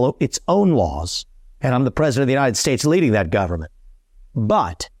follow its own laws. And I'm the president of the United States leading that government.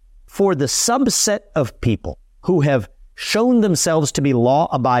 But for the subset of people who have shown themselves to be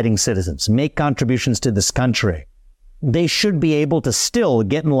law-abiding citizens, make contributions to this country, they should be able to still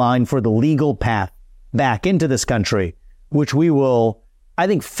get in line for the legal path back into this country, which we will, I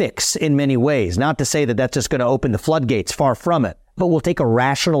think, fix in many ways. Not to say that that's just going to open the floodgates, far from it, but we'll take a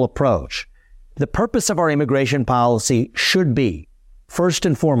rational approach. The purpose of our immigration policy should be, first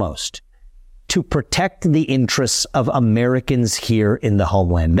and foremost, to protect the interests of Americans here in the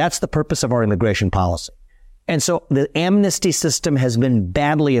homeland. That's the purpose of our immigration policy. And so the amnesty system has been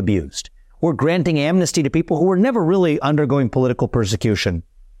badly abused. We're granting amnesty to people who were never really undergoing political persecution.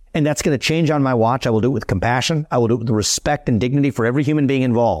 And that's going to change on my watch. I will do it with compassion. I will do it with respect and dignity for every human being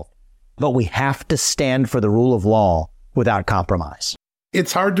involved. But we have to stand for the rule of law without compromise.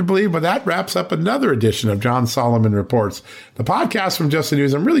 It's hard to believe, but that wraps up another edition of John Solomon Reports, the podcast from Just the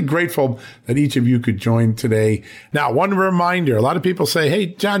News. I'm really grateful that each of you could join today. Now, one reminder, a lot of people say, hey,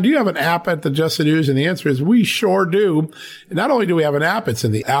 John, do you have an app at the Just the News? And the answer is we sure do. And not only do we have an app, it's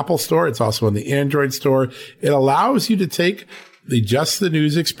in the Apple Store. It's also in the Android Store. It allows you to take the Just the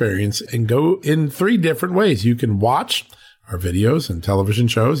News experience and go in 3 different ways. You can watch our videos and television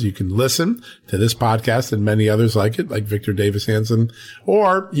shows. You can listen to this podcast and many others like it, like Victor Davis Hanson,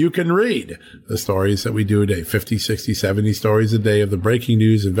 or you can read the stories that we do a day, 50, 60, 70 stories a day of the breaking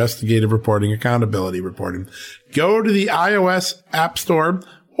news, investigative reporting, accountability reporting. Go to the iOS App Store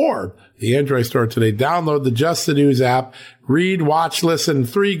or the Android Store today. Download the Just the News app. Read, watch, listen.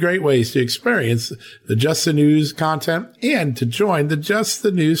 3 great ways to experience the Just the News content and to join the Just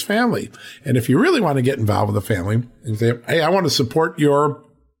the News family. And if you really want to get involved with the family and say, hey, I want to support your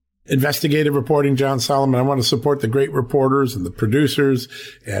investigative reporting, John Solomon. I want to support the great reporters and the producers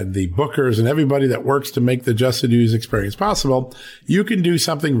and the bookers and everybody that works to make the Just the News experience possible. You can do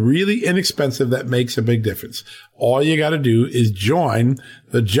something really inexpensive that makes a big difference. All you got to do is join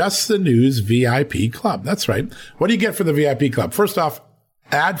the Just the News VIP Club. That's right. What do you get for the VIP Club? First off,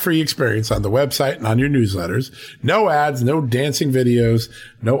 ad-free experience on the website and on your newsletters. No ads, no dancing videos,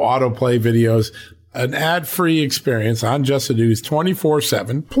 no autoplay videos. an ad-free experience on Just the News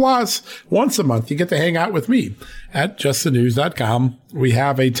 24/7. Plus, once a month, you get to hang out with me at justthenews.com. We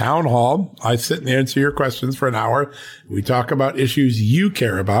have a town hall. I sit and answer your questions for an hour. We talk about issues you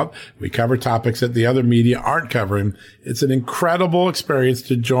care about. We cover topics that the other media aren't covering. It's an incredible experience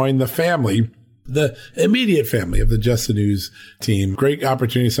to join the family, the immediate family of the Just the News team. Great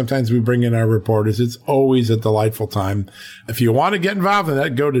opportunity. Sometimes we bring in our reporters. It's always a delightful time. If you want to get involved in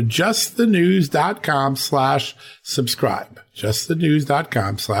that, go to justthenews.com/subscribe.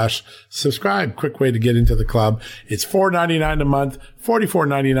 justthenews.com/subscribe. Quick way to get into the club. It's $4.99 a month,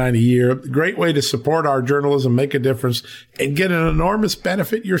 $44.99 a year. Great way to support our journalism, make a difference, and get an enormous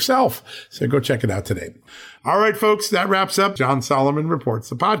benefit yourself. So go check it out today. All right, folks, that wraps up John Solomon Reports,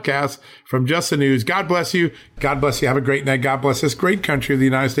 the podcast from Just the News. God bless you. God bless you. Have a great night. God bless this great country of the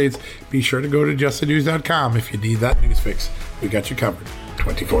United States. Be sure to go to justthenews.com if you need that news fix. We got you covered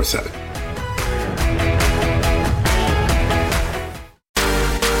 24/7.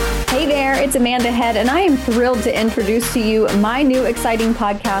 Hey there, it's Amanda Head, and I am thrilled to introduce to you my new exciting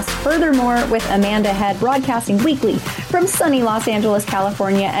podcast, Furthermore with Amanda Head, broadcasting weekly from sunny Los Angeles,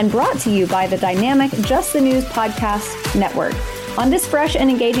 California, and brought to you by the dynamic Just the News Podcast Network. On this fresh and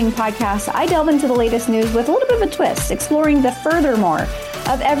engaging podcast, I delve into the latest news with a little bit of a twist, exploring the furthermore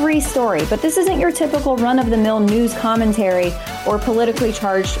of every story. But this isn't your typical run-of-the-mill news commentary or politically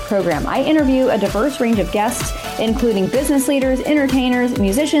charged program. I interview a diverse range of guests, including business leaders, entertainers,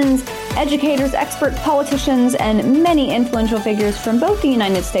 musicians, educators, experts, politicians, and many influential figures from both the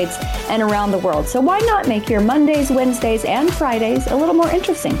United States and around the world. So why not make your Mondays, Wednesdays, and Fridays a little more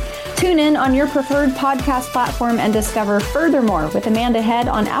interesting? Tune in on your preferred podcast platform and discover Furthermore with Amanda Head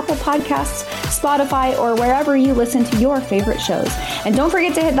on Apple Podcasts, Spotify, or wherever you listen to your favorite shows. And don't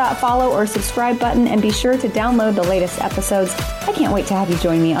forget to hit that follow or subscribe button and be sure to download the latest episodes. I can't wait to have you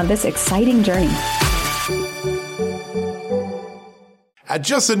join me on this exciting journey. At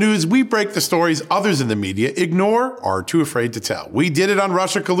Just the News, we break the stories others in the media ignore or are too afraid to tell. We did it on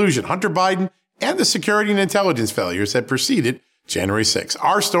Russia collusion, Hunter Biden, and the security and intelligence failures that preceded January 6th.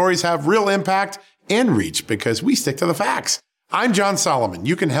 Our stories have real impact and reach because we stick to the facts. I'm John Solomon.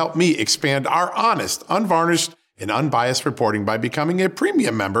 You can help me expand our honest, unvarnished, and unbiased reporting by becoming a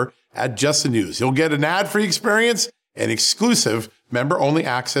premium member at Just the News. You'll get an ad-free experience and exclusive member-only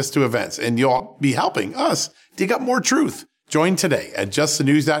access to events, and you'll be helping us dig up more truth. Join today at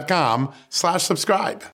justthenews.com/subscribe.